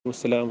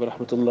السلام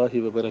ورحمۃ اللہ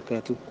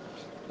وبرکاتہ۔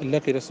 اللہ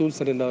کے رسول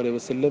صلی اللہ علیہ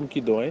وسلم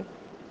کی دعائیں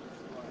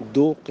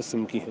دو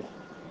قسم کی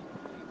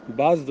ہیں۔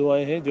 بعض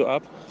دعائیں ہیں جو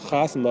آپ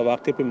خاص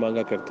مواقع پہ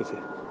مانگا کرتے تھے،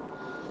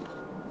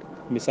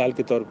 مثال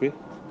کے طور پہ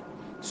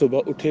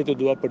صبح اٹھے تو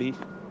دعا پڑھی،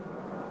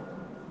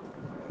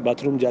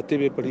 باتھ روم جاتے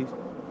ہوئے پڑھی،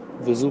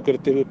 وضو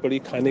کرتے ہوئے پڑھی،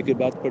 کھانے کے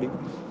بعد پڑھی۔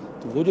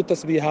 تو وہ جو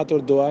تسبیحات اور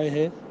دعائیں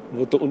ہیں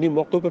وہ تو انہی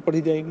موقعوں پہ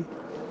پڑھی جائیں گی۔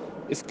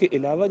 اس کے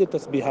علاوہ جو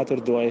تسبیحات اور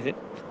دعائیں ہیں،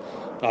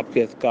 آپ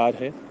کے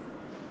اذکار ہیں،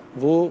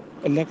 وہ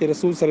اللہ کے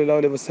رسول صلی اللہ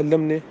علیہ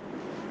وسلم نے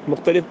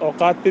مختلف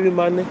اوقات پہ بھی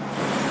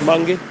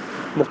مانگے،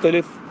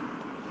 مختلف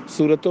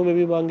صورتوں میں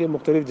بھی مانگے،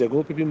 مختلف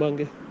جگہوں پہ بھی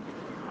مانگے۔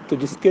 تو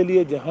جس کے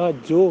لیے جہاں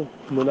جو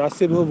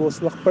مناسب ہو وہ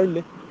اس وقت پڑھ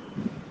لے،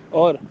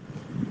 اور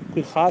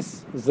کوئی خاص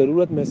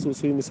ضرورت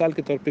محسوس ہوئی، مثال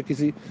کے طور پہ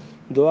کسی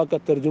دعا کا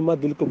ترجمہ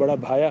دل کو بڑا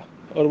بھایا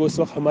اور وہ اس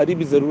وقت ہماری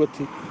بھی ضرورت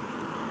تھی،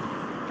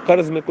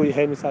 قرض میں کوئی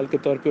ہے مثال کے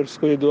طور پہ اور اس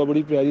کو یہ دعا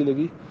بڑی پیاری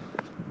لگی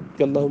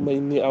کہ اللہم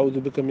انی اعوذ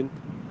بک من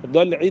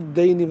ضلع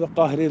الدین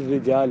وقہر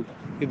الرجال،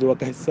 یہ دعا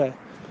کا حصہ ہے۔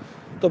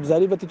 تو اب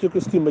ظاہر بات ہے چونکہ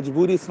اس کی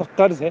مجبوری اس وقت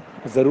قرض ہے،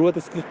 ضرورت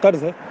اس کی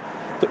قرض ہے،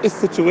 تو اس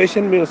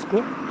سچویشن میں اس کو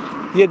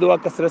یہ دعا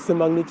کثرت سے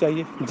مانگنی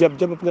چاہیے، جب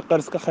جب اپنے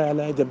قرض کا خیال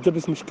آئے، جب جب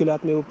اس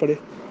مشکلات میں وہ پڑے۔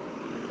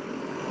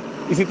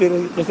 اسی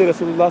طریقے سے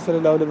رسول اللہ صلی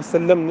اللہ علیہ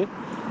وسلم نے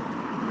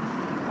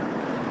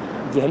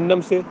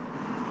جہنم سے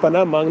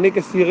پناہ مانگنے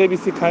کے صیغے بھی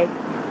سکھائے،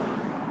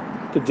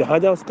 تو جہاں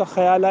جہاں اس کا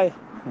خیال آئے،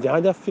 جہاں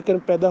جہاں فکر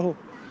پیدا ہو،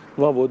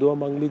 وہاں وہ دعا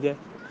مانگ لی جائے۔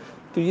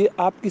 تو یہ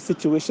آپ کی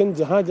سچویشن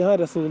جہاں جہاں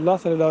رسول اللہ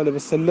صلی اللہ علیہ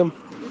وسلم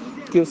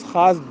کی اس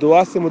خاص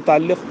دعا سے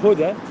متعلق ہو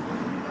جائے،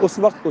 اس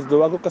وقت اس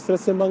دعا کو کثرت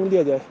سے مانگ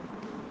لیا جائے۔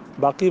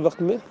 باقی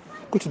وقت میں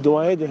کچھ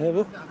دعائیں جو ہیں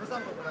وہ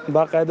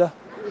باقاعدہ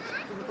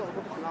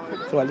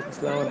وعلیکم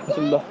السلام ورحمۃ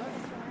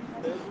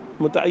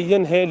اللہ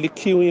متعین ہیں،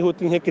 لکھی ہوئی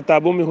ہوتی ہیں،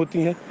 کتابوں میں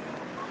ہوتی ہیں۔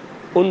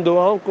 ان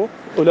دعاؤں کو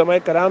علماء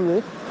کرام نے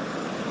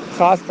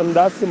خاص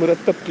انداز سے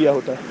مرتب کیا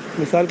ہوتا ہے۔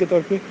 مثال کے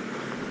طور پہ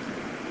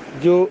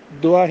جو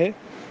دعا ہے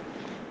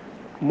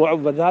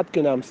معوذات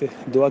کے نام سے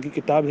دعا کی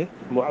کتاب ہے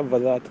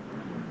معوذات،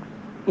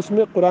 اس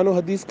میں قرآن و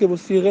حدیث کے وہ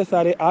صیغے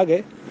سارے آ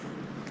گئے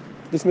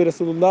جس میں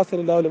رسول اللہ صلی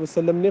اللہ علیہ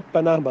وسلم نے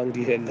پناہ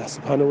مانگی ہے اللہ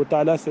سبحانہ و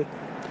تعالیٰ سے،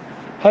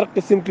 ہر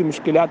قسم کی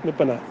مشکلات میں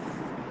پناہ۔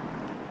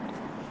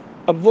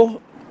 اب وہ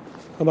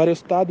ہمارے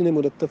استاد نے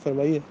مرتب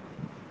فرمائی ہے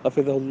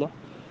حفظہ اللہ،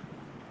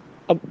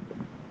 اب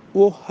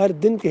وہ ہر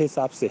دن کے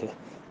حساب سے ہے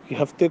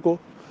کہ ہفتے کو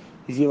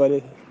یہ والے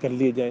کر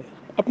لیے جائیں،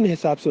 اپنے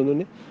حساب سے انہوں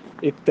نے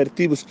ایک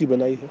ترتیب اس کی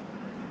بنائی ہے۔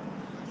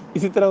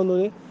 اسی طرح انہوں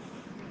نے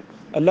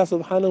اللہ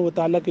سبحانہ و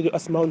تعالیٰ کے جو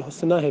اسماء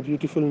الحسنہ ہے،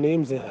 بیوٹیفل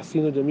نیمز ہیں،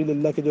 حسین و جمیل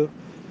اللہ کے جو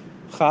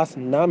خاص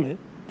نام ہیں،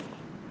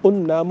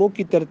 ان ناموں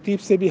کی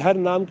ترتیب سے بھی ہر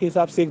نام کے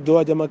حساب سے ایک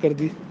دعا جمع کر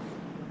دی۔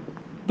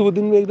 2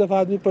 دن میں ایک دفعہ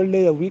آدمی پڑھ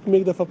لے یا ویک میں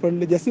ایک دفعہ پڑھ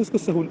لے، جیسے اس کو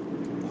سہول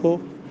ہو۔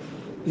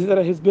 اسی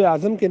طرح حزب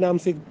اعظم کے نام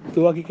سے ایک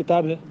دعا کی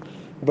کتاب ہے،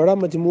 بڑا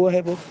مجموعہ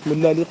ہے وہ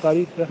ملا علی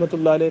قاری رحمۃ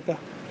اللہ علیہ کا،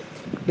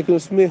 لیکن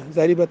اس میں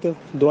ظاہری بات ہے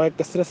دعائیں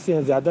کثرت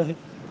سے زیادہ ہیں۔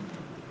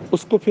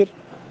 اس کو پھر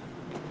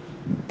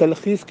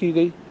تلخیص کی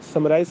گئی،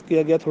 سمرائز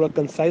کیا گیا، تھوڑا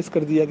کنسائز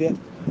کر دیا گیا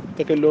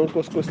تاکہ لوگوں کو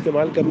اس کو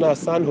استعمال کرنا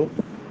آسان ہو،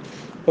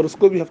 اور اس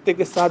کو بھی ہفتے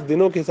کے 7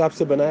 دنوں کے حساب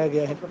سے بنایا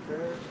گیا ہے،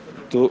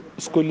 تو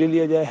اس کو لے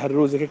لیا جائے، ہر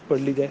روز ایک ایک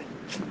پڑھ لی جائے۔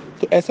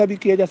 تو ایسا بھی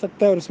کیا جا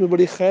سکتا ہے اور اس میں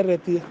بڑی خیر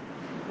رہتی ہے۔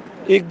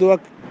 ایک دعا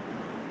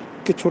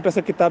کہ چھوٹا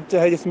سا کتابچہ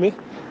ہے جس میں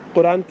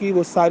قرآن کی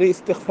وہ ساری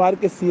استغفار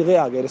کے صیغے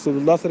آ گئے، رسول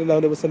اللہ صلی اللہ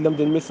علیہ وسلم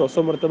دن میں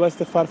 100 مرتبہ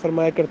استغفار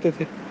فرمایا کرتے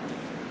تھے،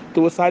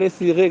 تو وہ سارے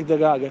صیغے ایک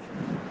جگہ آ گئے۔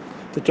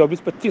 تو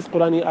 24-25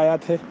 قرآنی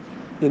آیات ہیں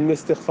جن میں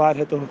استغفار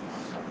ہے، تو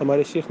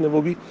ہمارے شیخ نے وہ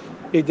بھی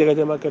ایک جگہ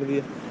جمع کر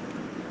دیا۔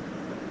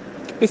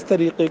 اس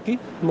طریقے کی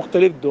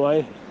مختلف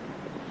دعائیں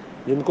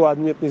ہیں جن کو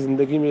آدمی اپنی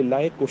زندگی میں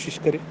لائے، کوشش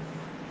کرے۔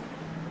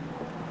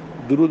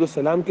 درود و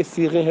سلام کے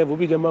صیغے ہیں وہ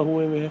بھی جمع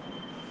ہوئے ہیں،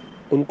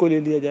 ان کو لے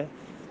لیا جائے۔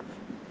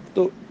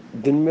 تو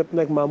دن میں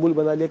اپنا ایک معمول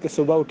بنا لیا کہ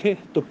صبح اٹھے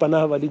تو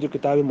پناہ والی جو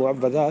کتاب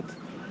معوذات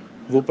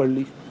وہ پڑھ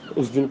لی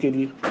اس دن کے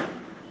لیے،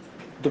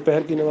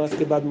 دوپہر کی نماز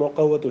کے بعد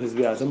موقع ہوا تو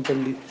حزب اعظم پڑھ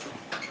لی،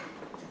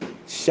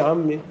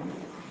 شام میں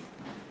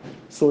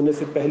سونے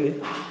سے پہلے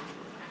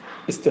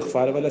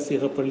استغفار والا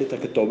صیغہ پڑھ لی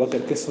تاکہ توبہ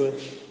کر کے سوئیں،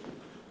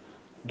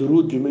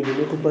 درود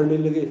جمعے کو پڑھنے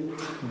لگے،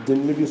 دن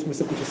میں بھی اس میں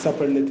سے کچھ حصہ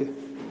پڑھ لیتے،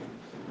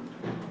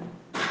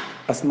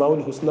 اسماء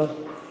الحسنہ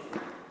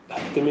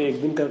ہفتے میں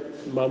ایک دن کا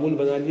معمول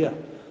بنا لیا،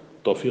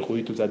 توفیق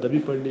ہوئی تو زیادہ بھی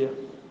پڑھ لیا۔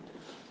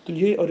 تو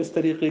یہ اور اس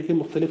طریقے کے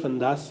مختلف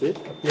انداز سے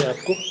اپنے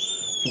آپ کو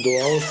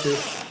دعاؤں سے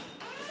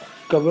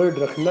کورڈ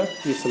رکھنا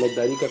یہ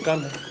سمجھداری کا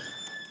کام ہے،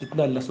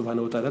 جتنا اللہ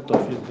سبحانہ و تعالیٰ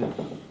توفیق دے۔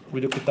 وہ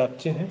جو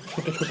کتابچے ہیں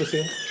چھوٹے چھوٹے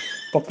سے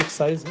پاکٹ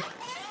سائز ہیں،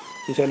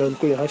 انشاءاللہ ان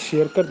کو یہاں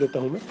شیئر کر دیتا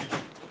ہوں میں،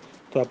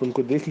 تو آپ ان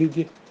کو دیکھ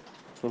لیجئے،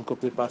 ان کو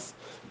اپنے پاس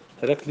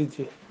رکھ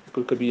لیجئے،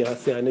 کوئی کبھی یہاں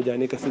سے آنے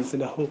جانے کا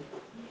سلسلہ ہو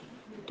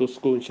تو اس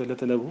کو انشاءاللہ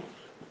تعالیٰ وہ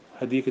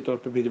ہدیے کے طور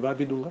پہ بھجوا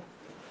بھی دوں گا۔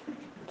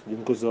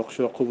 جن کو ذوق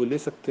شوق ہو وہ لے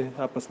سکتے ہیں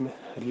آپس میں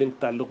لنک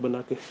تعلق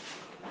بنا کے،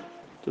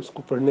 تو اس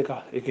کو پڑھنے کا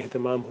ایک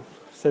اہتمام ہو۔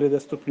 سر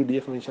دست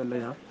PDF میں انشاءاللہ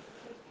یہاں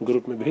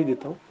گروپ میں بھیج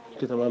دیتا ہوں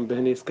کہ تمام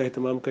بہنیں اس کا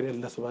اہتمام کریں۔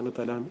 اللہ سبحانہ و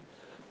تعالیٰ ہمیں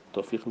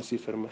توفیق نصیب فرمائے۔